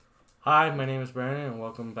Hi, my name is Brandon, and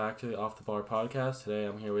welcome back to the Off the Bar podcast. Today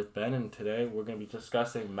I'm here with Ben, and today we're going to be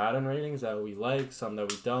discussing Madden ratings that we like, some that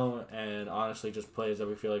we don't, and honestly just players that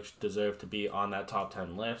we feel like deserve to be on that top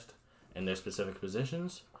 10 list in their specific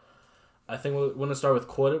positions. I think we're going to start with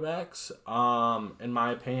quarterbacks. In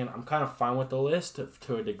my opinion, I'm kind of fine with the list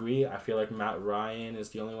to a degree. I feel like Matt Ryan is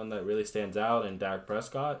the only one that really stands out, and Dak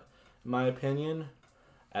Prescott, in my opinion,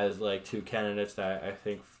 as like two candidates that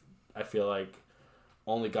I feel like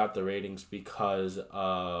only got the ratings because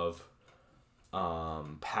of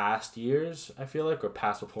past years, I feel like, or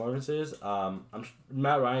past performances.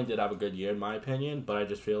 Matt Ryan did have a good year in my opinion, but I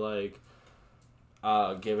just feel like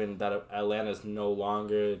given that Atlanta's no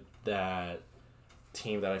longer that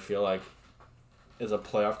team that I feel like is a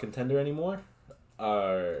playoff contender anymore,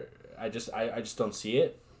 I just don't see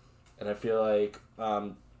it. And I feel like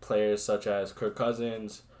players such as Kirk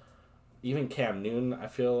Cousins, even Cam Newton, I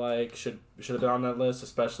feel like should have been on that list,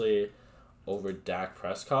 especially over Dak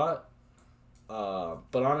Prescott. But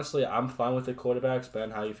honestly, I'm fine with the quarterbacks.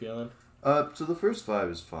 Ben, how you feeling? So the first five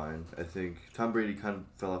is fine. I think Tom Brady kind of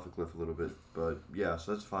fell off a cliff a little bit, but yeah,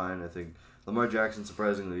 so that's fine. I think Lamar Jackson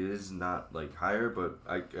surprisingly is not like higher, but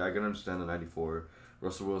I can understand the 94.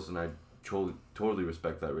 Russell Wilson, I totally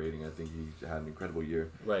respect that rating. I think he had an incredible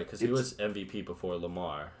year. Right, because he was MVP before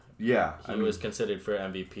Lamar. Yeah, he was considered for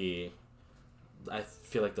MVP. I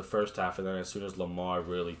feel like the first half, and then as soon as Lamar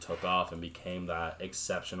really took off and became that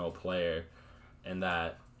exceptional player and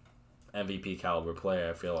that MVP caliber player,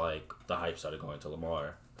 I feel like the hype started going to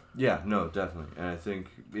Lamar. Yeah, no, definitely. And I think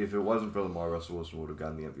if it wasn't for Lamar, Russell Wilson would have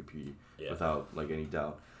gotten the MVP without like any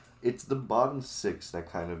doubt. It's the bottom six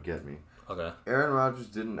that kind of get me. Okay. Aaron Rodgers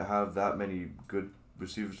didn't have that many good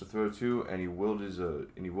receivers to throw to, and he willed his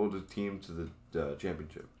team to the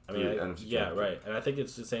championship. I mean, right. And I think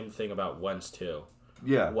it's the same thing about Wentz too.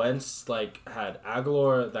 Yeah. Wentz had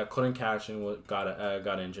Aguilar that couldn't catch and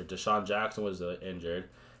got injured. Deshaun Jackson was injured.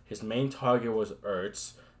 His main target was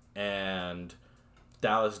Ertz and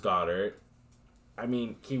Dallas Goedert. I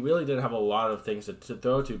mean, he really didn't have a lot of things to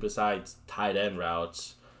throw to besides tight end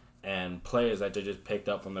routes and plays that they just picked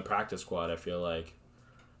up from the practice squad, I feel like.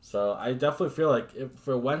 So I definitely feel like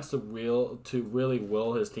for Wentz to really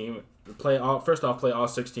will his team play all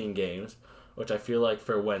 16 games, which I feel like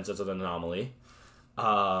for Wentz is an anomaly.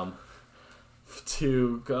 To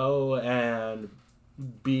go and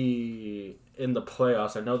be in the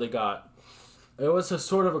playoffs, I know it was a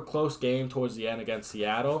sort of a close game towards the end against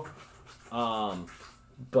Seattle,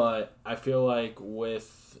 but I feel like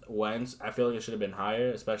with Wentz, I feel like it should have been higher,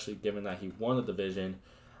 especially given that he won the division.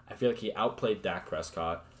 I feel like he outplayed Dak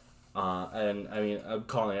Prescott. And I mean, I'm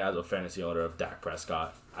calling it as a fantasy owner of Dak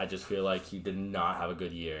Prescott. I just feel like he did not have a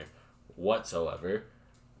good year whatsoever.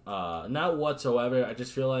 Not whatsoever. I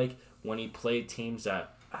just feel like when he played teams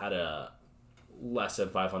that had a less than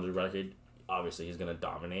 500 record, obviously he's gonna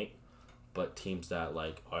dominate. But teams that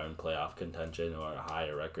like are in playoff contention or a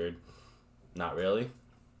higher record, not really.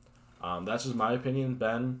 That's just my opinion.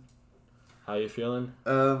 Ben, how you feeling?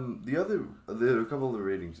 There are a couple of the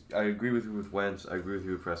ratings. I agree with you with Wentz. I agree with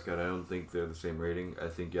you with Prescott. I don't think they're the same rating. I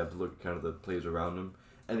think you have to look at kind of the plays around them.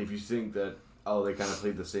 And if you think that, they kind of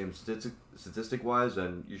played the same statistic-wise,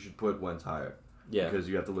 then you should put Wentz higher. Yeah. Because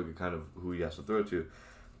you have to look at kind of who he has to throw to.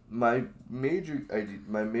 My major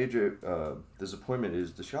disappointment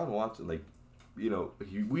is Deshaun Watson. Like,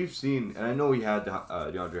 we've seen, and I know he had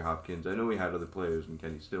DeAndre Hopkins. I know he had other players and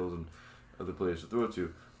Kenny Stills and other players to throw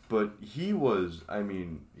to. But he really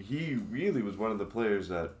was one of the players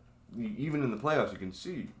that, even in the playoffs, you can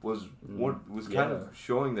see was kind of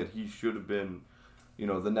showing that he should have been,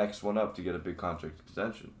 the next one up to get a big contract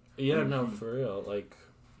extension. Yeah, no, for real. Like,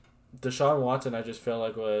 Deshaun Watson, I just feel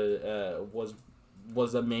like was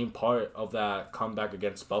the main part of that comeback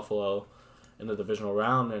against Buffalo in the divisional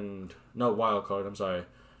round wild card. I'm sorry.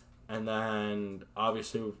 And then,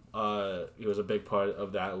 obviously, he was a big part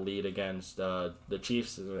of that lead against the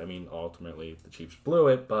Chiefs. I mean, ultimately, the Chiefs blew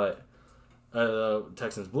it, but the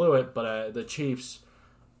Texans blew it. But the Chiefs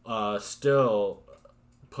still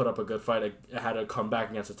put up a good fight. Had to come back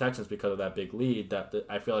against the Texans because of that big lead that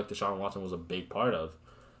I feel like Deshaun Watson was a big part of.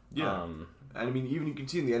 Yeah. And, I mean, even you can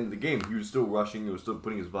see in the end of the game, he was still rushing. He was still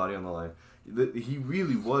putting his body on the line. He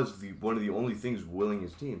really was one of the only things willing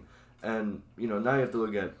his team. And, now you have to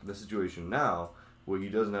look at the situation now where he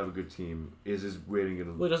doesn't have a good team. Is his rating going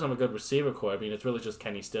to... Well, he doesn't have a good receiver core. I mean, it's really just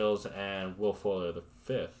Kenny Stills and Will Fuller, the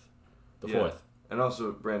fourth. And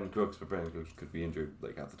also Brandon Cooks, but Brandon Cooks could be injured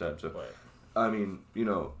like half the time. So, right. I mean,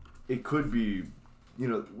 it could be...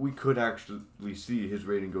 we could actually see his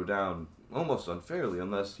rating go down almost unfairly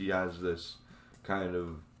unless he has this kind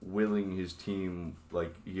of willing his team,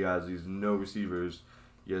 like he has these no receivers,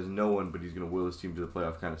 he has no one, but he's going to will his team to the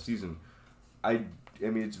playoff kind of season. I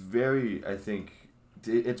mean, it's very, I think,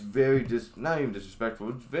 it's very, not even disrespectful,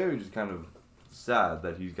 it's very just kind of sad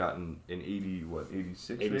that he's gotten an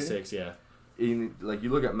 86 86, rating? yeah. Like, you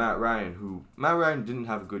look at Matt Ryan didn't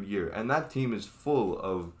have a good year, and that team is full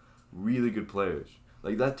of really good players.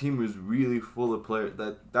 Like, that team was really full of players.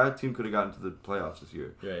 That team could have gotten to the playoffs this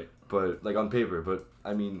year. Right. But, like, on paper. But,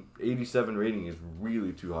 I mean, 87 rating is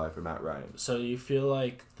really too high for Matt Ryan. So you feel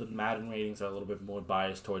like the Madden ratings are a little bit more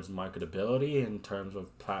biased towards marketability in terms of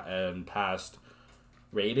past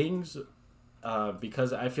ratings?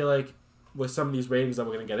 Because I feel like with some of these ratings that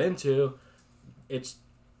we're going to get into, it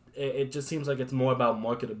just seems like it's more about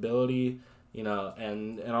marketability, you know,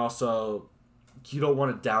 and also you don't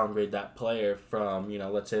want to downgrade that player from, you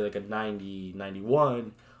know, let's say like a 90,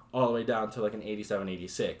 91 all the way down to like an 87,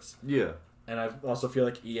 86. Yeah. And I also feel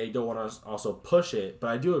like EA don't want to also push it, but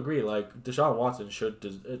I do agree, like, Deshaun Watson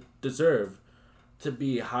should deserve to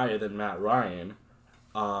be higher than Matt Ryan,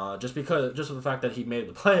 just for the fact that he made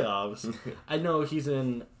the playoffs. I know he's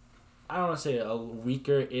in, I don't want to say a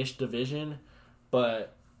weaker-ish division,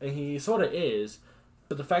 but he sort of is.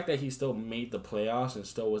 But the fact that he still made the playoffs and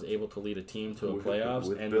still was able to lead a team to a playoffs,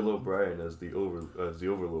 with and Bill O'Brien as the overlord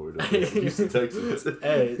of the Houston Texans.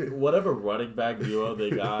 Hey, whatever running back duo they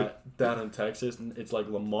got down in Texas, it's like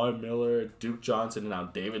Lamar Miller, Duke Johnson, and now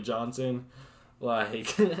David Johnson.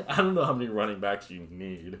 Like, I don't know how many running backs you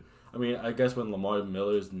need. I mean, I guess when Lamar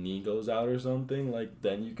Miller's knee goes out or something, like,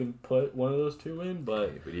 then you can put one of those two in.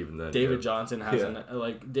 But even then, David Johnson hasn't. Yeah.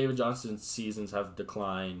 Like, David Johnson's seasons have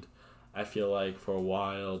declined, I feel like, for a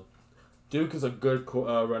while. Duke is a good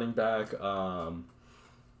running back, but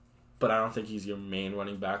I don't think he's your main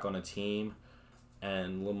running back on a team.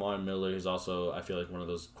 And Lamar Miller is also, I feel like, one of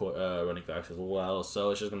those running backs as well.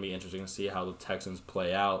 So it's just going to be interesting to see how the Texans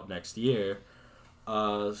play out next year.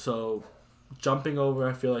 So jumping over,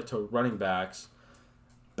 I feel like, to running backs.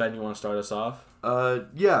 Ben, you want to start us off?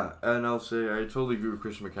 Yeah, and I'll say I totally agree with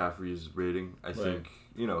Christian McCaffrey's rating. I think,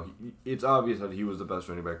 you know, it's obvious that he was the best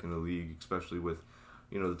running back in the league, especially with,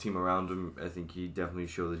 you know, the team around him. I think he definitely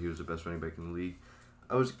showed that he was the best running back in the league.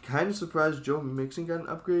 I was kind of surprised Joe Mixon got an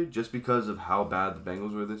upgrade just because of how bad the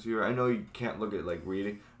Bengals were this year. I know you can't look at, like,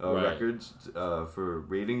 records for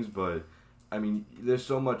ratings, but, I mean, there's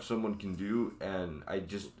so much someone can do, and I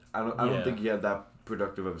don't think he had that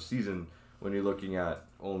productive of a season when you're looking at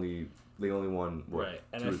they only won,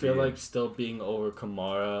 and I feel like still being over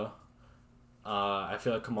Kamara, I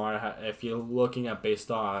feel like Kamara, if you're looking at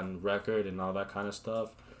based on record and all that kind of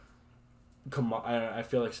stuff, I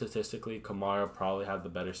feel like statistically Kamara probably had the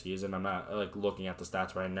better season. I'm not like looking at the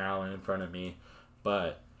stats right now in front of me,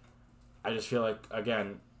 but I just feel like,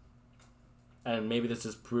 again, and maybe this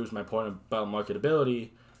just proves my point about marketability,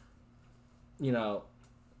 you know,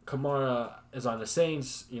 Kamara is on the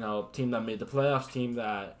Saints, you know, team that made the playoffs, team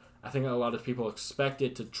that I think a lot of people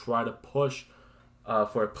expected to try to push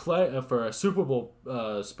for a Super Bowl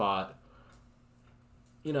spot.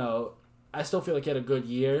 You know, I still feel like he had a good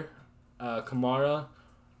year, Kamara.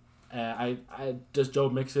 Does Joe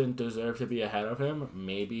Mixon deserve to be ahead of him?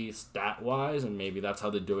 Maybe stat wise, and maybe that's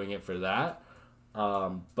how they're doing it for that.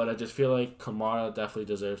 But I just feel like Kamara definitely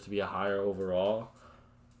deserves to be a higher overall.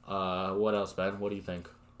 What else, Ben? What do you think?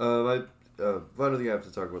 My final thing I have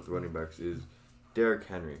to talk about the running backs is Derrick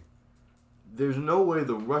Henry. There's no way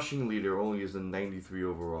the rushing leader only is a 93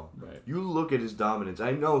 overall. Right. You look at his dominance.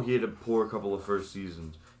 I know he had a poor couple of first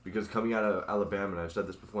seasons because coming out of Alabama, and I've said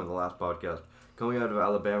this before in the last podcast, coming out of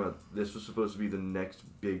Alabama, this was supposed to be the next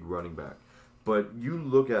big running back. But you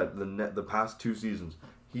look at the past 2 seasons,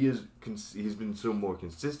 he's been so more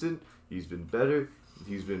consistent. He's been better.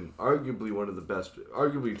 He's been arguably one of the best,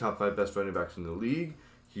 arguably top 5 best running backs in the league.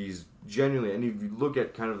 He's genuinely, and if you look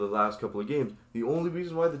at kind of the last couple of games, the only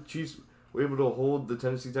reason why the Chiefs were able to hold the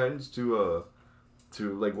Tennessee Titans to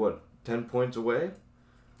 10 points away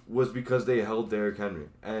was because they held Derrick Henry.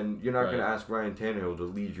 And you're not going to ask Ryan Tannehill to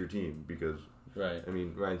lead your team because, right. I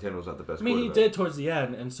mean, Ryan Tannehill's not the best quarterback. He did towards the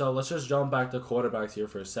end, and so let's just jump back to quarterbacks here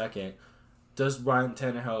for a second. Does Ryan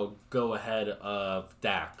Tannehill go ahead of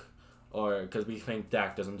Dak? Or because we think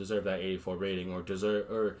Dak doesn't deserve that 84 rating or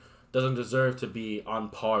doesn't deserve to be on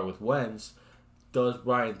par with Wentz, does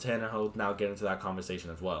Ryan Tannehill now get into that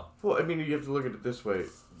conversation as well? Well, I mean, you have to look at it this way.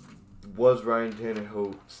 Was Ryan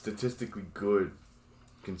Tannehill statistically good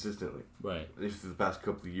consistently? Right. At least for the past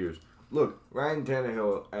couple of years. Look, Ryan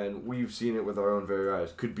Tannehill, and we've seen it with our own very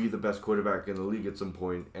eyes, could be the best quarterback in the league at some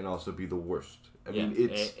point and also be the worst. I mean,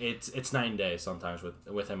 it's night and day sometimes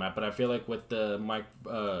with him. But I feel like with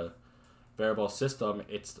the variable system,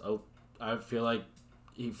 I feel like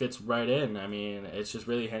he fits right in. I mean, it's just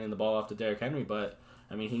really handing the ball off to Derrick Henry, but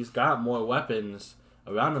I mean, he's got more weapons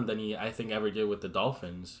around him than he, I think, ever did with the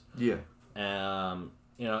Dolphins. Yeah.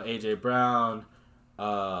 A.J. Brown,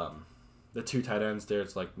 the two tight ends,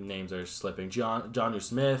 there's like names are slipping. Jonnu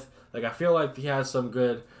Smith. Like, I feel like he has some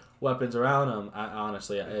good weapons around him.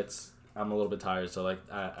 Honestly, I'm a little bit tired, so like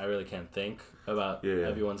I really can't think about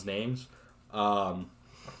everyone's names. But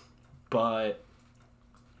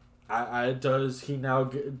does he now?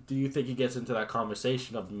 Do you think he gets into that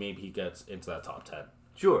conversation of maybe he gets into that top 10?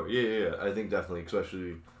 Sure. Yeah. I think definitely,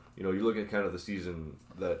 especially you look at kind of the season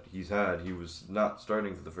that he's had. He was not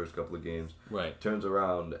starting for the first couple of games. Right. Turns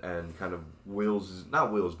around and kind of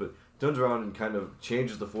turns around and kind of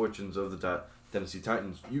changes the fortunes of the Tennessee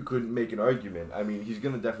Titans. You could make an argument. I mean, he's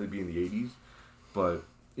going to definitely be in the 80s, but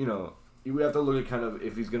you would have to look at kind of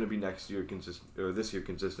if he's going to be this year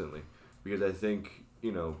consistently, because I think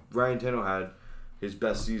Ryan Tannehill had his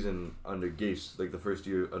best season under Gase, like the first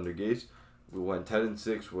year under Gase. We went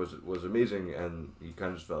 10-6 was amazing, and he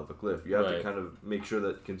kind of just fell off a cliff. You have to kind of make sure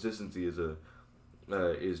that consistency is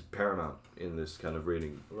paramount in this kind of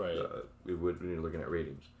rating. Right. When you're looking at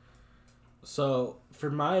ratings. So, for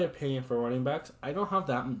my opinion for running backs, I don't have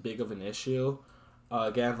that big of an issue.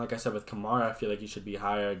 Again, like I said with Kamara, I feel like he should be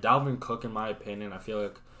higher. Dalvin Cook, in my opinion, I feel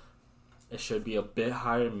like it should be a bit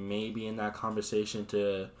higher, maybe in that conversation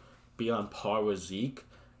to be on par with Zeke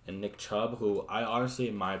and Nick Chubb, who I honestly,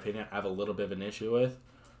 in my opinion, have a little bit of an issue with,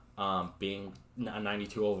 being a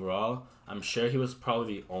 92 overall. I'm sure he was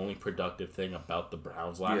probably the only productive thing about the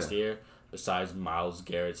Browns last year, besides Myles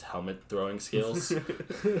Garrett's helmet throwing skills. Hey,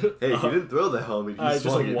 he didn't throw the helmet. He just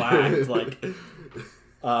whacked.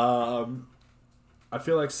 I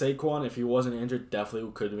feel like Saquon, if he wasn't injured, definitely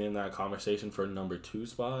could have been in that conversation for a number 2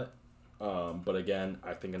 spot. But again,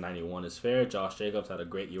 I think a 91 is fair. Josh Jacobs had a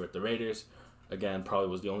great year with the Raiders. Again, probably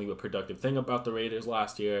was the only productive thing about the Raiders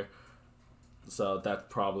last year. So that's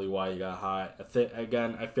probably why he got high. I feel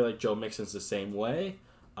like Joe Mixon's the same way.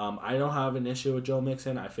 I don't have an issue with Joe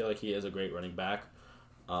Mixon. I feel like he is a great running back,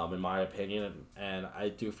 in my opinion. And I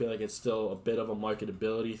do feel like it's still a bit of a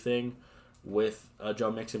marketability thing with Joe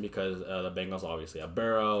Mixon because the Bengals obviously have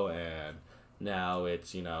Burrow. And now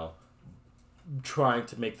it's, trying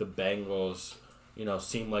to make the Bengals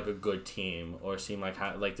seem like a good team or seem like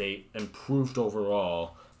they improved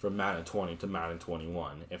overall from Madden 20 to Madden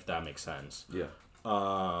 21, if that makes sense. Yeah.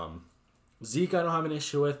 Zeke I don't have an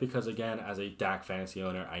issue with because, again, as a Dak fantasy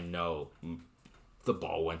owner, I know the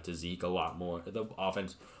ball went to Zeke a lot more. The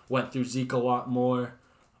offense went through Zeke a lot more.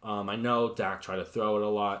 I know Dak tried to throw it a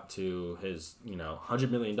lot to his, $100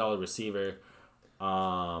 million receiver.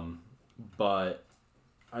 But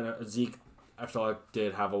I know Zeke, I felt like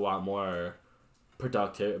did have a lot more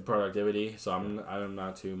productivity, so I'm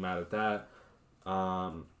not too mad at that.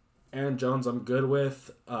 Aaron Jones, I'm good with.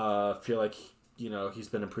 Feel like he's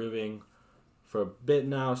been improving for a bit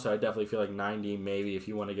now, so I definitely feel like 90 maybe if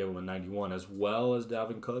you want to give him a 91 as well as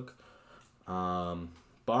Dalvin Cook. But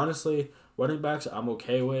honestly, running backs I'm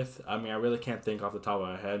okay with. I mean, I really can't think off the top of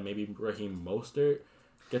my head. Maybe Raheem Mostert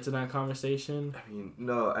gets in that conversation. I mean,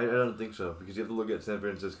 no, I don't think so, because you have to look at San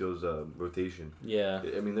Francisco's rotation. Yeah.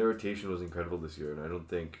 I mean, their rotation was incredible this year, and I don't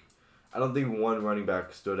think one running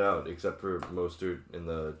back stood out except for Mostert in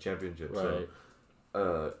the championship. Right.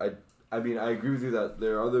 So, I mean, I agree with you that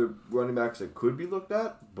there are other running backs that could be looked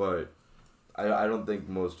at, but I don't think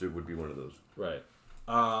Mostert would be one of those. Right.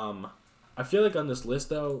 I feel like on this list,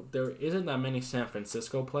 though, there isn't that many San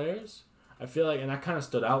Francisco players. I feel like, and that kind of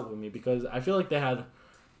stood out with me because I feel like they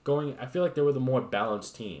were the more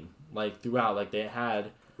balanced team. Like, throughout, like, they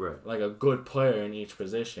had, like, a good player in each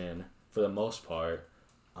position for the most part.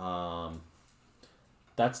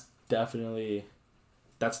 That's definitely,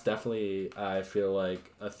 I feel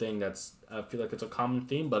like, a thing I feel like it's a common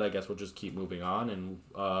theme, but I guess we'll just keep moving on. And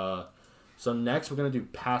so next, we're going to do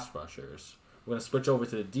pass rushers. We're going to switch over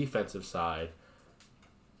to the defensive side.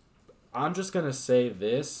 I'm just going to say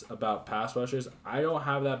this about pass rushers. I don't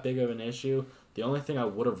have that big of an issue. The only thing I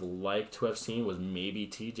would have liked to have seen was maybe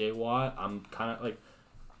TJ Watt. I'm kind of like,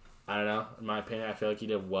 I don't know. In my opinion, I feel like he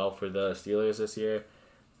did well for the Steelers this year.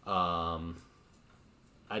 I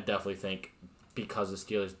definitely think because the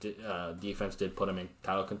Steelers defense did put him in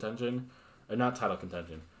title contention, or not title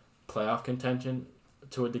contention, playoff contention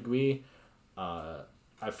to a degree.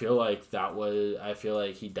 I feel like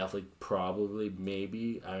he definitely probably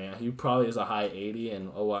maybe. I mean, he probably is a high 80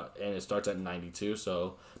 and it starts at 92,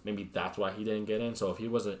 so maybe that's why he didn't get in. So if he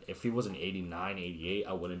was an 89, 88,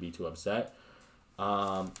 I wouldn't be too upset.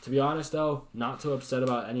 To be honest, though, not too upset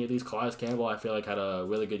about any of these. Calais Campbell, I feel like, had a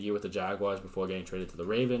really good year with the Jaguars before getting traded to the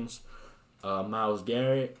Ravens. Myles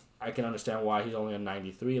Garrett, I can understand why he's only on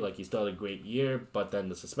 93. Like, he still had a great year, but then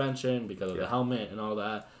the suspension because of the helmet and all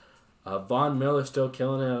that. Von Miller still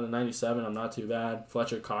killing it on a 97. I'm not too bad.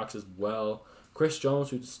 Fletcher Cox as well. Chris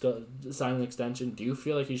Jones, who's still signed an extension. Do you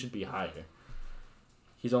feel like he should be higher?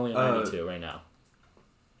 He's only on 92 right now.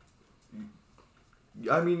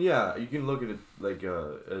 I mean, yeah, you can look at it like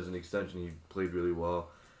as an extension. He played really well.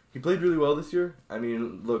 He played really well this year. I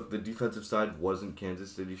mean, look, the defensive side wasn't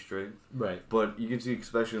Kansas City's strength. Right. But you can see,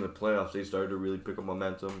 especially in the playoffs, they started to really pick up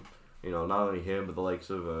momentum. You know, not only him, but the likes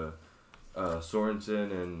of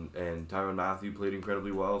Sorensen and Tyrann Mathieu played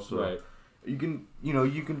incredibly well. So right. you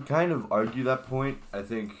can kind of argue that point. I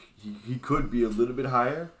think he could be a little bit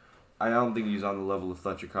higher. I don't think he's on the level of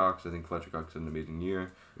Fletcher Cox. I think Fletcher Cox had an amazing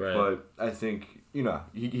year. Right. But I think, he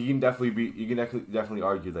can definitely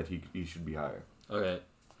argue that he should be higher. Okay.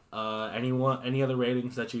 Any other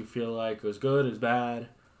ratings that you feel like was good, is bad?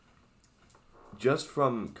 Just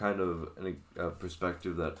from kind of a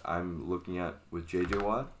perspective that I'm looking at with J.J.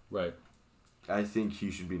 Watt, right? I think he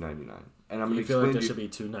should be 99. And I'm you gonna feel like there you, should be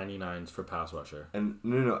 2 99s for pass rusher. And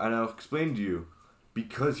no, and I'll explain to you,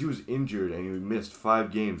 because he was injured and he missed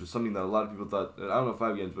 5 games, was something that a lot of people thought. I don't know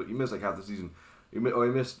 5 games, but he missed like half the season. He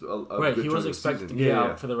missed a right. Good He was expected to be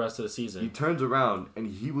out for the rest of the season. He turns around and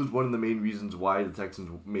he was one of the main reasons why the Texans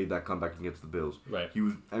made that comeback against the Bills. Right. He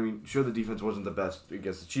was. I mean, sure, the defense wasn't the best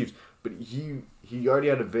against the Chiefs, but he already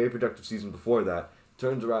had a very productive season before that.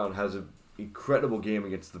 Turns around, has an incredible game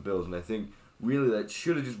against the Bills, and I think really that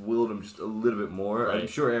should have just willed him just a little bit more. Right. I'm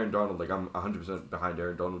sure Aaron Donald, like I'm 100% behind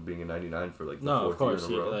Aaron Donald being a 99 for like the fourth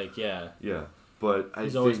year in a row. Yeah. But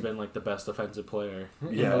he's always been like the best offensive player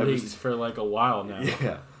in yeah, the league for like a while now.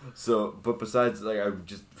 Yeah. So, but besides, like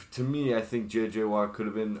to me, I think J.J. Watt could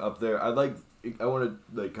have been up there. I want to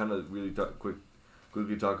like kind of really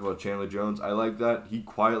quickly talk about Chandler Jones. I like that he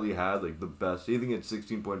quietly had like the best. I think he had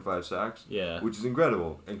 16.5 sacks. Yeah. Which is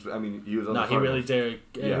incredible. I mean, he was on the Cardinals. He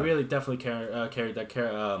Yeah. really definitely carried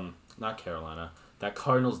that not Carolina, that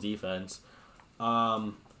Cardinals defense.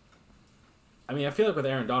 I mean, I feel like with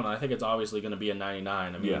Aaron Donald, I think it's obviously going to be a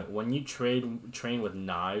 99. I mean, when you train with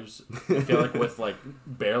knives, I feel like with like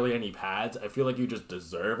barely any pads, I feel like you just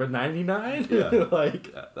deserve a 99. Yeah.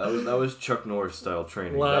 That was Chuck Norris style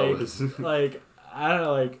training. Like, like I don't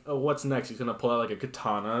know, like what's next? He's gonna pull out like a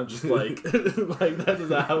katana, just like like that's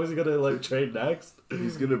how he's gonna like train next.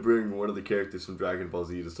 He's gonna bring one of the characters from Dragon Ball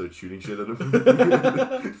Z to start shooting shit at him.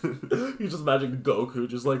 You just imagine Goku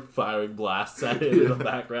just like firing blasts at him in the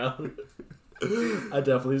background. I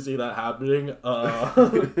definitely see that happening.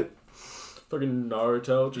 Fucking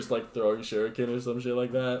Naruto just like throwing shuriken or some shit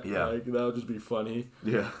like that. Yeah. Like that would just be funny.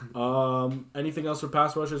 Yeah. Anything else for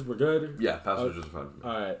pass rushers? We're good? Yeah, pass rushers are fine.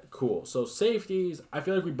 Alright, cool. So safeties, I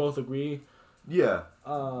feel like we both agree. Yeah.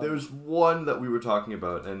 There's one that we were talking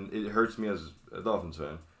about, and it hurts me as a Dolphins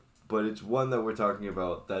fan, but it's one that we're talking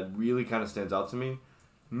about that really kind of stands out to me.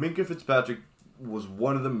 Minkah Fitzpatrick was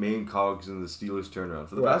one of the main cogs in the Steelers' turnaround.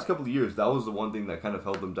 For the past couple of years, that was the one thing that kind of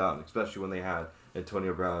held them down, especially when they had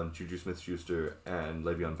Antonio Brown, Juju Smith-Schuster, and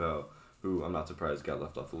Le'Veon Bell, who I'm not surprised got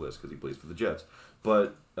left off the list because he plays for the Jets.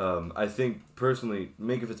 But I think, personally,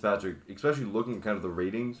 Minkah Fitzpatrick, especially looking at kind of the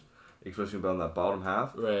ratings, especially about in that bottom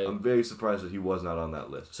half, I'm very surprised that he was not on that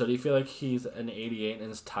list. So do you feel like he's an 88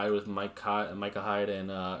 and is tied with Micah Hyde and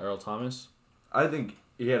Earl Thomas? I think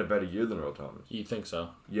he had a better year than Earl Thomas. You think so?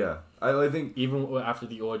 Yeah. I think... Even after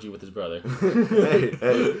the orgy with his brother.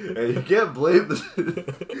 hey, you can't blame this.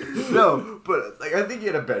 No, but like I think he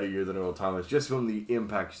had a better year than Earl Thomas, just from the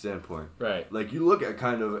impact standpoint. Right. Like, you look at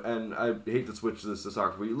kind of, and I hate to switch this to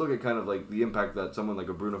soccer, but you look at kind of like the impact that someone like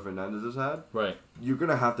a Bruno Fernandes has had. Right. You're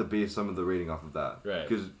going to have to base some of the rating off of that. Right.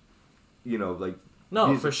 Because, like...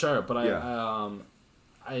 No, for sure, but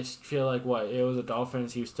I feel like it was a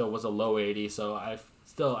Dolphins, he still was a low 80, so I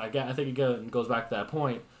think it goes back to that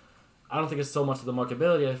point. I don't think it's so much of the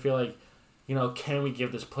marketability. I feel like, can we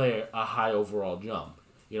give this player a high overall jump?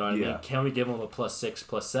 You know what I mean? Can we give him a +6,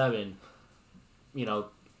 +7?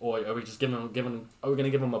 Or are we just are we going to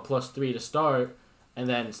give him a +3 to start, and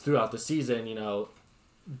then throughout the season,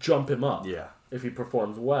 jump him up? Yeah. If he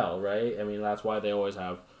performs well, right? I mean, that's why they always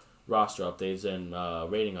have roster updates and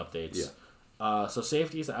rating updates. Yeah. So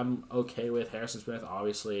safeties, I'm okay with. Harrison Smith,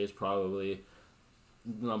 obviously, is probably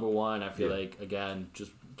number one. I feel like, again,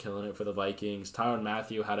 just killing it for the Vikings. Tyrann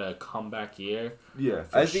Mathieu had a comeback year. Yeah,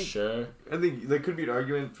 I think there could be an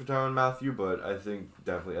argument for Tyrann Mathieu, but I think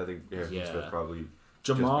Harrison Smith probably.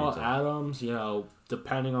 Jamal Adams,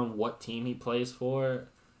 depending on what team he plays for,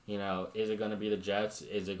 You know, is it going to be the Jets?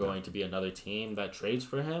 Is it going to be another team that trades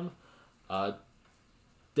for him?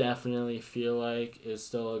 Definitely feel like is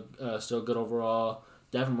still good overall.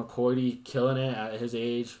 Devin McCourty killing it at his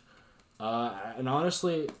age. And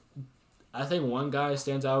honestly, I think one guy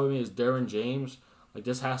stands out with me is Derwin James. Like,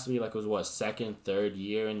 this has to be, like, his, second, third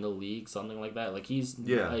year in the league, something like that. Like, he's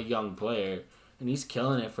a young player, and he's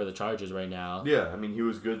killing it for the Chargers right now. Yeah, I mean, he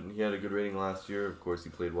was good. He had a good rating last year. Of course, he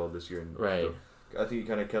played well this year. And right. So I think he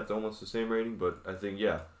kind of kept almost the same rating, but I think,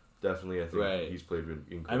 definitely, I think he's played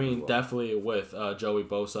incredibly I mean, well. definitely with Joey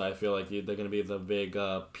Bosa, I feel like they're going to be the big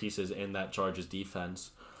pieces in that Chargers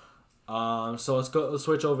defense. So let's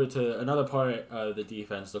switch over to another part of the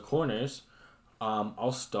defense, the corners.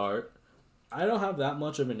 I'll start. I don't have that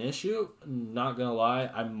much of an issue. Not gonna lie,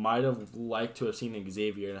 I might have liked to have seen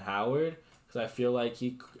Xavier and Howard because I feel like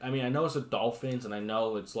I know it's the Dolphins, and I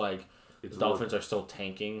know it's like the Dolphins are still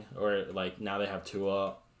tanking, or like now they have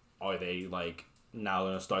Tua. Are they like now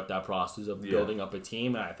gonna start that process of building up a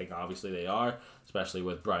team? And I think obviously they are, especially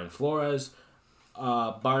with Brian Flores.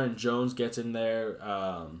 Byron Jones gets in there,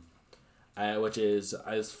 which is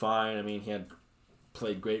fine. I mean, he had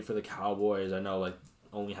played great for the Cowboys. I know, like,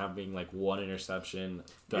 only having like one interception.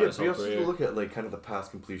 Yeah, but you also have to look at like kind of the pass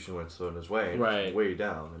completion went thrown his way, and it's way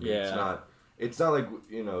down. I mean, it's not like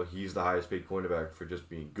he's the highest paid cornerback for just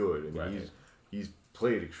being good. I mean, he's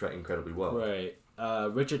played incredibly well. Right.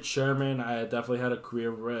 Richard Sherman, I definitely had a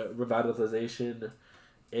career revitalization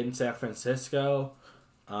in San Francisco.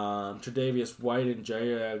 Tre'Davious White and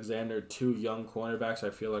Jerry Alexander, two young cornerbacks, I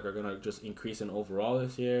feel like are gonna just increase in overall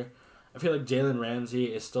this year. I feel like Jalen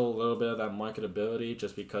Ramsey is still a little bit of that marketability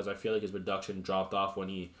just because I feel like his production dropped off when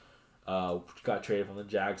he got traded from the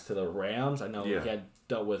Jags to the Rams. I know he had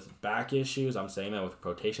dealt with back issues. I'm saying that with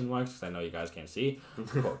quotation marks because I know you guys can't see.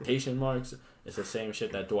 Quotation marks. It's the same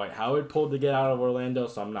shit that Dwight Howard pulled to get out of Orlando,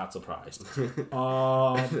 so I'm not surprised.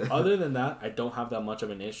 Other than that, I don't have that much of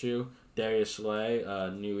an issue. Darius Slay,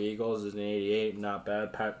 New Eagles, is an 88. Not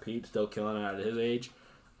bad. Pat Pete still killing it at his age.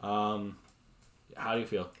 How do you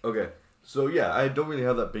feel? Okay. So, I don't really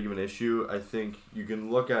have that big of an issue. I think you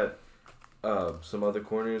can look at some other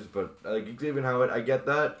corners, but like Xavier Howard, I get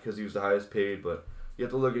that because he was the highest paid, but you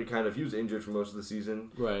have to look at he was injured for most of the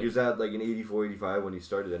season. Right. He was at like an 84, 85 when he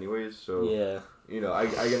started anyways, so I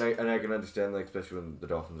can understand, like, especially when the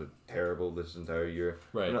Dolphins are terrible this entire year.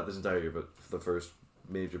 Right. Not this entire year, but for the first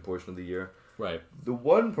major portion of the year. Right. The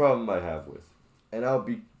one problem I have with, and I'll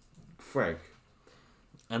be frank,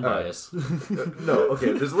 and bias. No,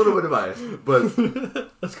 okay, there's a little bit of bias, but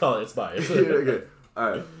let's call it's bias. Okay, all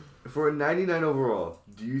right. For a 99 overall,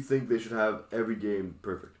 do you think they should have every game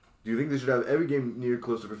perfect? Do you think they should have every game near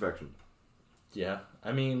close to perfection? Yeah,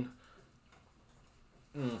 I mean,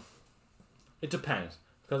 it depends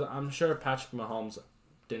because I'm sure Patrick Mahomes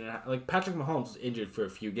Patrick Mahomes was injured for a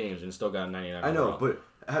few games and still got a 99 overall. I know,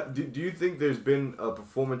 but do you think there's been a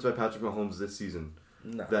performance by Patrick Mahomes this season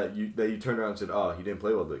that you turned around and said, oh, he didn't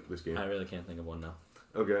play well this game? I really can't think of one now.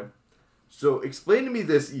 Okay. So, explain to me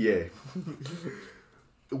this, EA.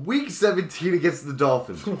 Week 17 against the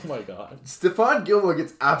Dolphins. Oh my god. Stephon Gilmore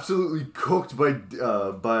gets absolutely cooked by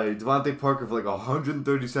Devontae Parker for like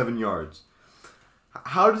 137 yards.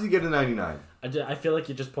 How does he get a 99? I feel like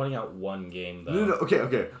you're just pointing out one game, though. No,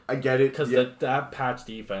 okay. I get it. Because that Pats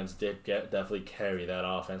defense did definitely carry that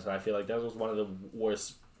offense, and I feel like that was one of the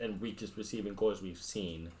worst and weakest receiving cores we've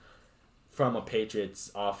seen from a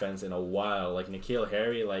Patriots offense in a while. Like, N'Keal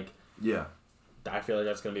Harry, I feel like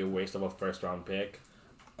that's going to be a waste of a first-round pick.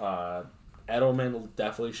 Edelman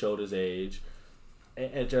definitely showed his age.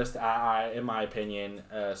 It just, in my opinion,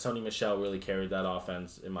 Sony Michel really carried that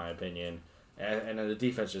offense, in my opinion. And the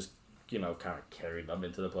defense just, kind of carried them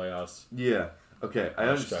into the playoffs. Yeah. Okay, I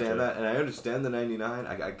understand that, and I understand the 99.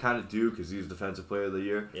 I kind of do because he was Defensive Player of the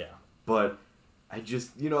Year. Yeah. But I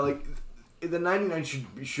just, the 99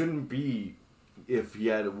 shouldn't be if he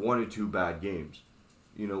had one or two bad games.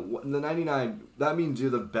 The 99, that means you're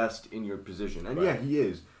the best in your position. And yeah, he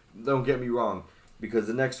is. Don't get me wrong. Because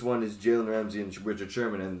the next one is Jalen Ramsey and Richard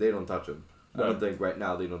Sherman, and they don't touch him. Right. I don't think right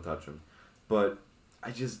now they don't touch him. But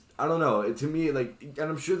I don't know. To me, and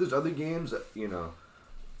I'm sure there's other games,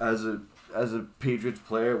 as a Patriots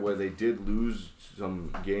player where they did lose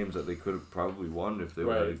some games that they could have probably won if they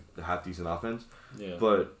were a half-decent offense. Yeah.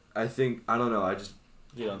 But I think, I don't know,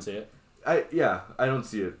 You don't see it? I don't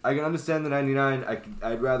see it. I can understand the 99.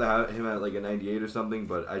 I'd rather have him at like a 98 or something,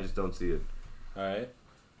 but I just don't see it. All right.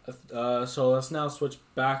 So let's now switch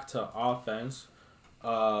back to offense.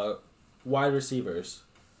 Wide receivers.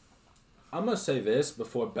 I'm gonna say this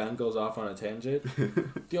before Ben goes off on a tangent.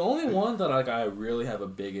 The only one that I really have a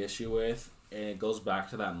big issue with and it goes back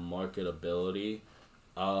to that marketability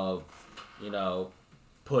of,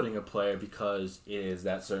 putting a player because it is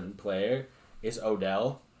that certain player, is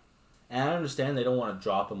Odell. And I understand they don't want to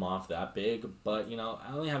drop him off that big, but,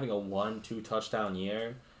 only having a 1-2 touchdown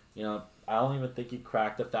year, I don't even think he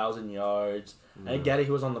cracked 1,000 yards. And I get it,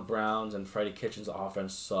 he was on the Browns, and Freddie Kitchens'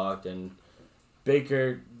 offense sucked, and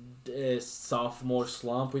Baker is sophomore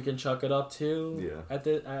slump we can chuck it up to. Yeah.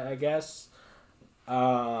 I guess.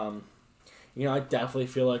 I definitely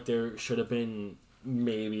feel like there should have been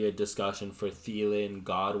maybe a discussion for Thielen,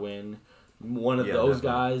 Godwin. One of those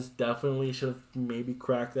guys definitely should have maybe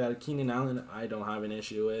cracked that. Keenan Allen, I don't have an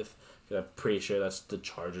issue with. I'm pretty sure that's the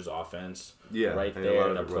Chargers offense. Yeah, right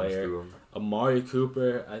there, the player. Amari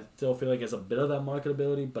Cooper, I still feel like it's a bit of that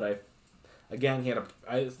marketability, but he had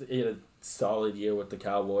a solid year with the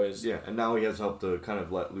Cowboys. Yeah, and now he has helped to kind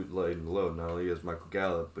of lighten the load. Not only has Michael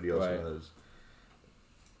Gallup, but he also has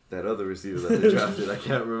that other receiver that they drafted. I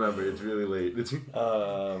can't remember. It's really late.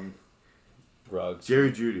 Ruggs.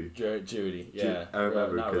 Jerry Jeudy. Yeah. I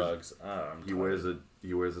remember. Not Ruggs. He wears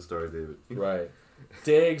a Star of David. Right.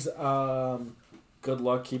 Diggs, good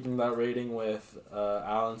luck keeping that rating with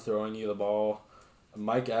Allen throwing you the ball.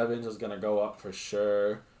 Mike Evans is going to go up for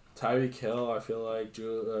sure. Tyreek Hill, I feel like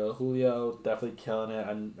Julio definitely killing it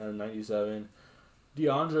at a 97.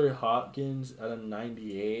 DeAndre Hopkins at a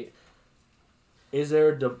 98. Is there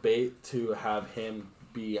a debate to have him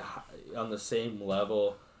be on the same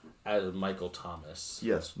level as Michael Thomas?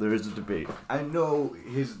 Yes, there is a debate. I know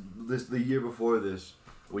the year before this,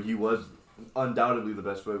 where he was undoubtedly the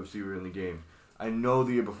best wide receiver in the game. I know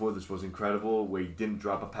the year before this was incredible, where he didn't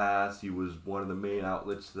drop a pass. He was one of the main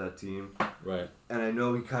outlets to that team. Right. And I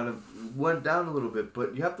know he kind of went down a little bit,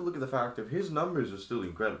 but you have to look at the fact that his numbers are still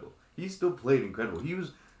incredible. He still played incredible. And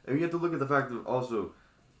you have to look at the fact that also...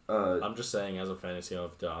 I'm just saying, as a fantasy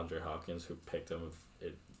of DeAndre Hopkins, who picked him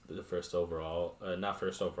the first overall, not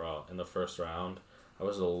first overall, in the first round, I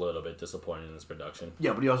was a little bit disappointed in his production.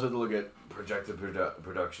 Yeah, but you also have to look at projected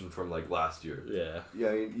production from last year. Yeah.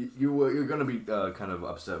 Yeah, you're gonna be kind of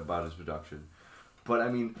upset about his production, but I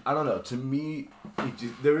mean, I don't know. To me,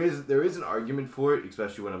 there is an argument for it,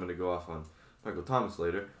 especially when I'm gonna go off on Michael Thomas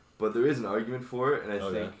later. But there is an argument for it, and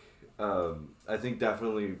I think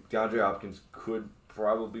definitely DeAndre Hopkins could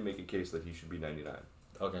probably make a case that he should be 99.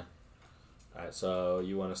 Okay. All right. So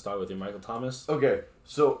you want to start with your Michael Thomas? Okay.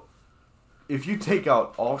 So. If you take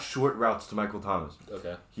out all short routes to Michael Thomas,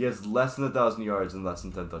 he has less than 1,000 yards and less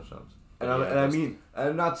than 10 touchdowns. And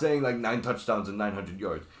I'm not saying 9 touchdowns and 900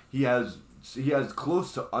 yards. He has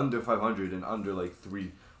close to under 500 and under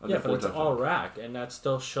 3. Under 4 but it's all rack, and that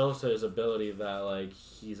still shows his ability that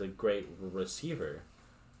he's a great receiver.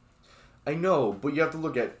 I know, but you have to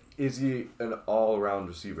look at, is he an all-around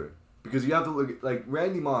receiver? Because you have to look at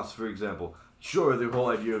Randy Moss, for example. Sure, the whole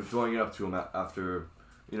idea of throwing it up to him after.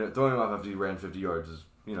 Throwing him off after he ran 50 yards is,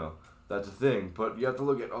 that's a thing. But you have to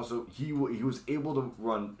look at also, he was able to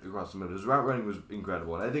run across the middle. His route running was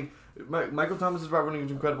incredible. And I think Michael Thomas' route running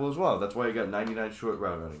was incredible as well. That's why he got 99 short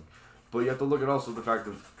route running. But you have to look at also the fact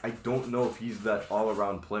that I don't know if he's that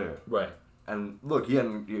all-around player. Right. And look, he had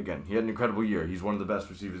an incredible year. He's one of the best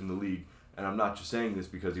receivers in the league. And I'm not just saying this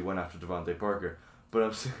because he went after Devontae Parker.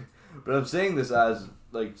 But I'm saying this as,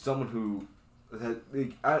 someone who...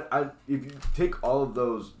 if you take all of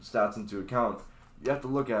those stats into account, you have to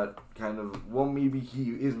look at maybe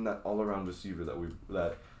he isn't that all around receiver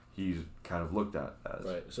that he's kind of looked at as.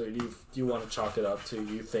 Right. So do you want to chalk it up to,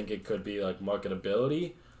 you think it could be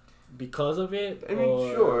marketability because of it? I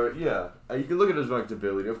mean, sure, yeah. You can look at his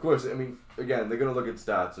marketability. Of course, I mean, again, they're gonna look at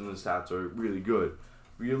stats, and the stats are really good.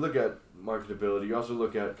 But you look at marketability. You also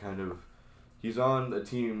look at he's on a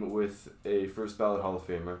team with a first ballot Hall of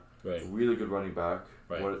Famer. Right. A really good running back.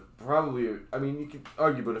 Right. You could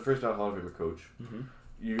argue, but a first ballot Hall of Famer coach. Mm-hmm.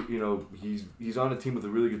 He's on a team with a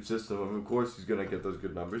really good system. I mean, of course, he's gonna get those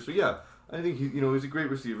good numbers. So yeah, I think he's a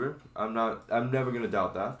great receiver. I'm never gonna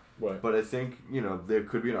doubt that. Right. But I think there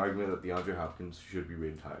could be an argument that DeAndre Hopkins should be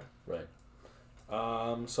rated higher. Right.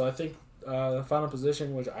 So I think the final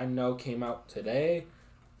position, which I know came out today,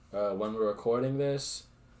 when we're recording this.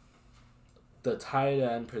 The tight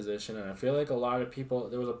end position, and I feel like a lot of people,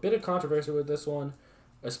 there was a bit of controversy with this one,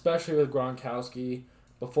 especially with Gronkowski.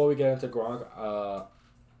 Before we get into Gronk,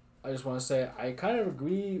 I just want to say I kind of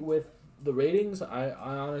agree with the ratings. I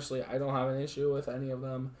honestly, I don't have an issue with any of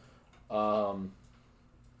them.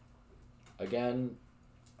 Again,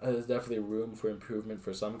 there's definitely room for improvement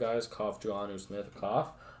for some guys. Cough, John Smith,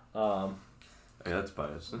 cough. Hey, that's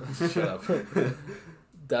biased. Shut up.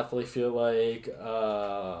 Definitely feel like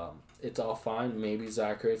it's all fine. Maybe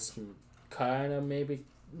Zach Ertz kind of maybe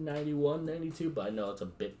 91, 92, but I know it's a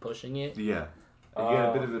bit pushing it. Yeah. You get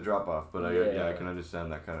a bit of a drop off, but I can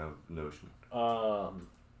understand that kind of notion.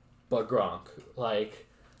 But Gronk, like,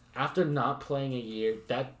 after not playing a year,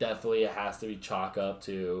 that definitely has to be chalk up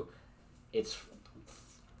to it's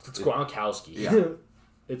Gronkowski. Yeah.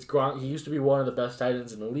 It's Gronk. He used to be one of the best tight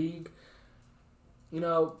ends in the league. You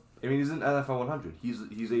know. I mean, he's an NFL 100. He's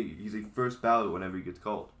a first ballot whenever he gets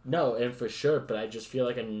called. No, and for sure, but I just feel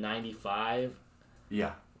like a 95.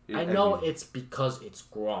 Yeah. I know it's because it's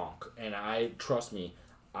Gronk, and trust me,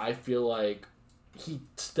 I feel like he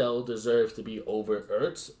still deserves to be over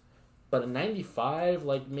Ertz, but a 95,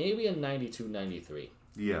 like maybe a 92, 93.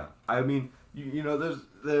 Yeah. I mean, you know, there's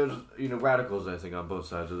radicals, I think, on both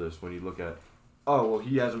sides of this when you look at, oh, well,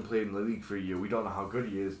 he hasn't played in the league for a year. We don't know how good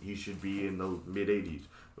he is. He should be in the mid-80s.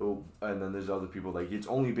 Oh, and then there's other people like, it's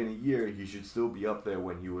only been a year. He should still be up there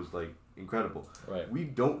when he was, like, incredible. Right. We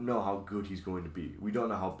don't know how good he's going to be. We don't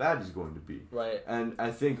know how bad he's going to be. Right. And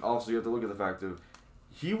I think also you have to look at the fact of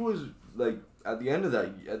he was, like, at the end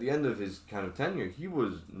of his kind of tenure, he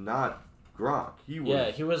was not Gronk. He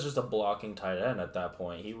was just a blocking tight end at that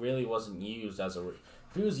point. He really wasn't used as a...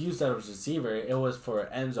 If he was used as a receiver, it was for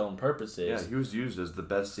end zone purposes. Yeah, he was used as the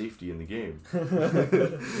best safety in the game.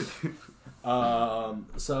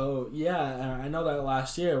 So, yeah, I know that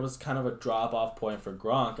last year was kind of a drop-off point for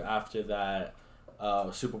Gronk after that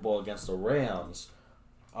Super Bowl against the Rams.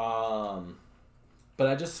 But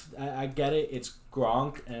I get it. It's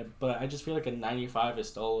Gronk, but I just feel like a 95 is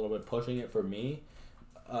still a little bit pushing it for me.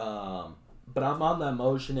 But I'm on that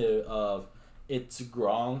motion of it's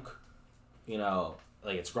Gronk, you know,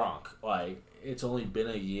 like it's Gronk. Like, it's only been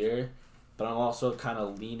a year, but I'm also kind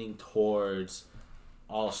of leaning towards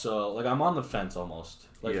also, like, I'm on the fence almost.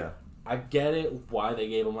 Like, yeah. I get it why they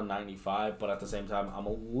gave him a 95, but at the same time, I'm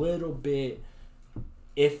a little bit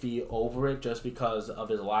iffy over it just because of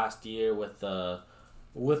his last year with the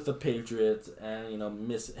Patriots and, you know,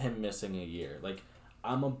 him missing a year. Like,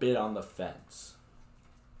 I'm a bit on the fence.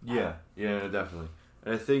 Yeah, definitely.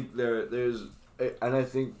 And I think I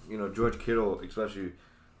think, you know, George Kittle especially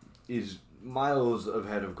is miles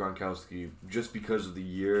ahead of Gronkowski just because of the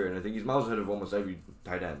year, and I think he's miles ahead of almost every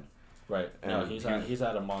tight end. Right. And no, he's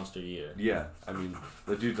had a monster year. Yeah, I mean,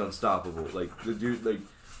 the dude's unstoppable. Like, the dude, like,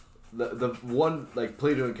 the one, like,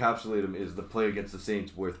 play to encapsulate him is the play against the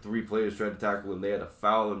Saints where 3 players tried to tackle him. They had to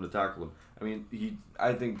foul him to tackle him. I mean,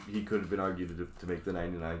 I think he could have been argued to make the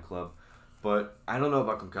 99 club. But I don't know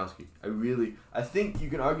about Gronkowski. I think you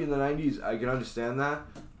can argue in the 90s. I can understand that.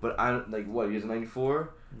 But I don't, like, what, he has a 94?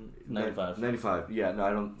 95. 95. Yeah, no, I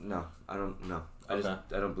don't know. Okay.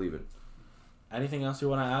 I don't believe it. Anything else you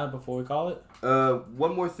want to add before we call it?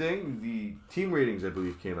 One more thing. The team ratings, I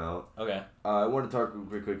believe, came out. Okay. I want to talk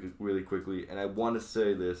really quickly, and I want to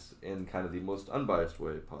say this in kind of the most unbiased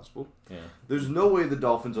way possible. Yeah. There's no way the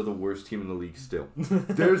Dolphins are the worst team in the league still.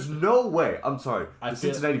 There's no way. I'm sorry. The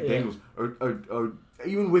Cincinnati Bengals are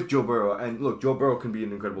even with Joe Burrow, and look, Joe Burrow can be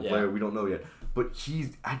an incredible player. We don't know yet, but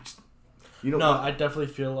I definitely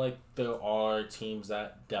feel like there are teams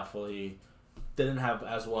that definitely didn't have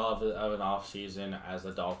as well of an off season as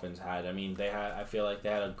the Dolphins had. I mean, I feel like they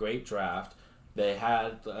had a great draft. They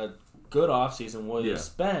had a good off season where they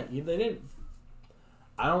spent. They didn't.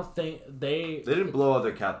 I don't think they didn't blow out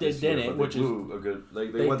their cap this year. Didn't, but they blew a good.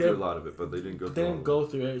 Like, they went through a lot of it, but they didn't go. They didn't go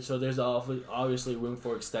through it, so there's obviously room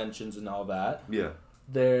for extensions and all that. Yeah.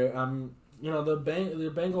 They're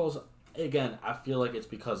the Bengals again. I feel like it's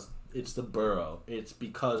because it's the Burrow. It's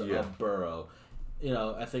because of Burrow. You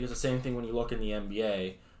know, I think it's the same thing when you look in the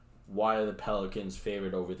NBA. Why are the Pelicans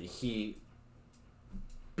favored over the Heat?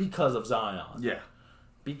 Because of Zion. Yeah.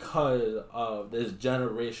 Because of this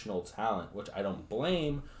generational talent, which I don't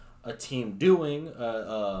blame a team doing.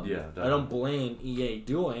 I don't blame EA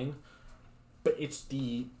doing. But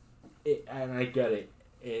and I get it.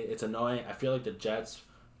 It's annoying. I feel like the Jets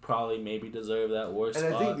probably maybe deserve that worst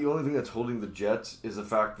spot. And I think the only thing that's holding the Jets is the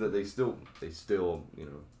fact that they still, you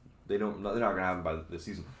know, they're not going to have him by this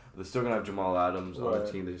season. They're still going to have Jamal Adams on the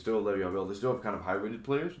team. They still have Le'Veon Bell. They still have kind of high-rated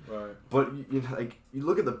players. Right. But, you know, like, you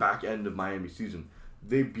look at the back end of Miami's season,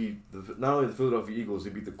 they beat not only the Philadelphia Eagles, they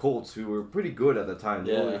beat the Colts, who were pretty good at the time.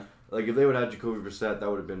 Like, if they would have had Jacoby Brissett, that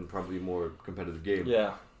would have been probably a more competitive game.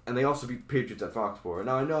 Yeah. And they also beat the Patriots at Foxborough.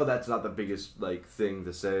 Now, I know that's not the biggest, like, thing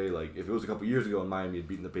to say. Like, if it was a couple years ago and Miami had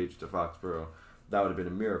beaten the Patriots at Foxborough, that would have been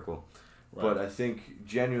a miracle. Right. But I think,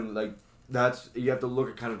 genuinely, like, you have to look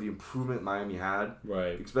at kind of the improvement Miami had.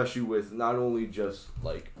 Right. Especially with not only just,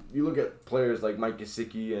 like, you look at players like Mike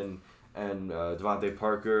Gesicki and Devontae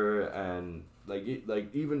Parker and, like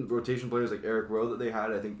even rotation players like Eric Rowe that they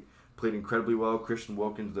had, I think, played incredibly well. Christian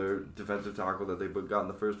Wilkins, their defensive tackle that they got in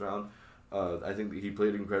the first round, I think that he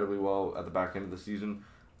played incredibly well at the back end of the season.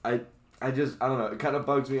 I don't know. It kind of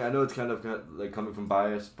bugs me. I know it's kind of like coming from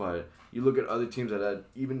bias, but you look at other teams that had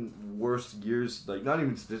even worse years, like not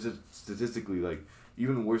even statistically, like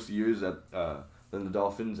even worse years than the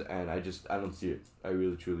Dolphins, and I don't see it. I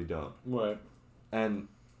really truly don't. Right. And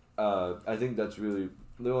I think that's really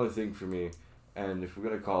the only thing for me. And if we're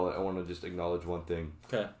gonna call it, I want to just acknowledge one thing.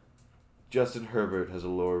 Okay. Justin Herbert has a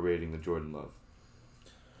lower rating than Jordan Love.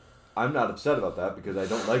 I'm not upset about that because I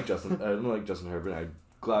don't like Justin Herbert. I'm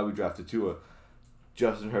glad we drafted Tua.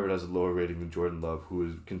 Justin Herbert has a lower rating than Jordan Love, who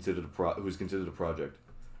is considered a project,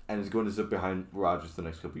 and is going to sit behind Rodgers the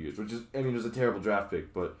next couple of years. Which is, it was a terrible draft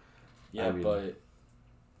pick, but yeah, but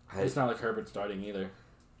it's not like Herbert's starting either.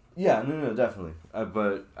 Yeah, no, definitely.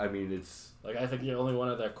 But it's like I think the only one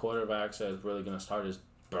of their quarterbacks that is really going to start is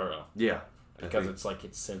Burrow. Yeah, because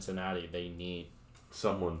it's Cincinnati. They need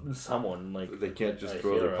someone like they can't just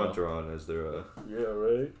throw their punter on as their. Yeah,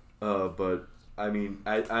 right. But I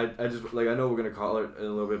just I know we're gonna call it in a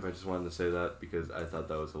little bit, but I just wanted to say that because I thought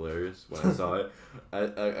that was hilarious when I saw it.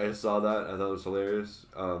 I saw that. I thought it was hilarious.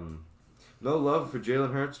 No love for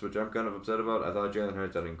Jalen Hurts, which I'm kind of upset about. I thought Jalen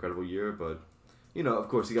Hurts had an incredible year, but of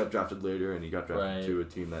course he got drafted later, and he got drafted to a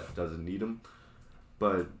team that doesn't need him.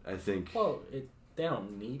 But I think they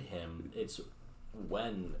don't need him. It's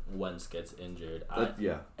when Wentz gets injured.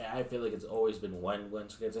 I feel like it's always been when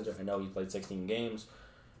Wentz gets injured. I know he played 16 games.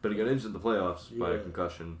 But he got injured in the playoffs by a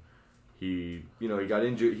concussion. He got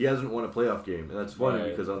injured. He hasn't won a playoff game, and that's funny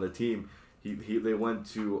because on the team, they went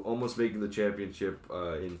to almost making the championship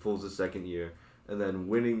in Foles' second year, and then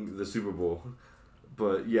winning the Super Bowl.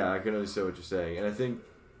 But yeah, I can understand what you're saying, and I think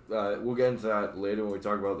we'll get into that later when we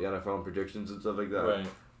talk about the NFL and predictions and stuff like that. Right.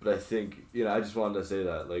 But I think I just wanted to say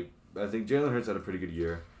that I think Jalen Hurts had a pretty good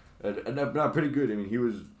year, and not pretty good. He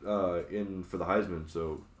was in for the Heisman,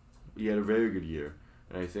 so he had a very good year.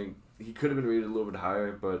 And I think he could have been rated a little bit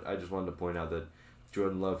higher, but I just wanted to point out that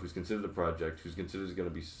Jordan Love, who's considered a project, who's considered going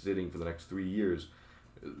to be sitting for the next 3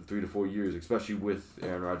 to 4 years, especially with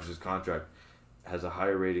Aaron Rodgers' contract, has a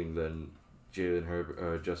higher rating than Justin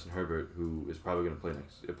Herbert, who is probably going to play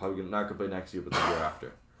not going to play next year, but the year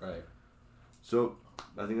after. Right. So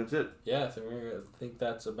I think that's it. Yeah, I think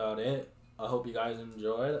that's about it. I hope you guys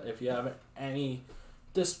enjoyed. If you have any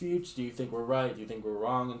disputes, do you think we're right, do you think we're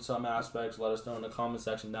wrong in some aspects, let us know in the comment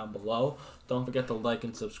section down below. Don't forget to like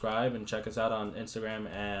and subscribe, and check us out on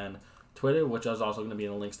Instagram and Twitter, which is also going to be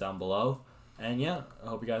in the links down below. And yeah, I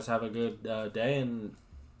hope you guys have a good day and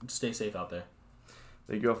stay safe out there.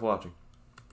 Thank you all for watching.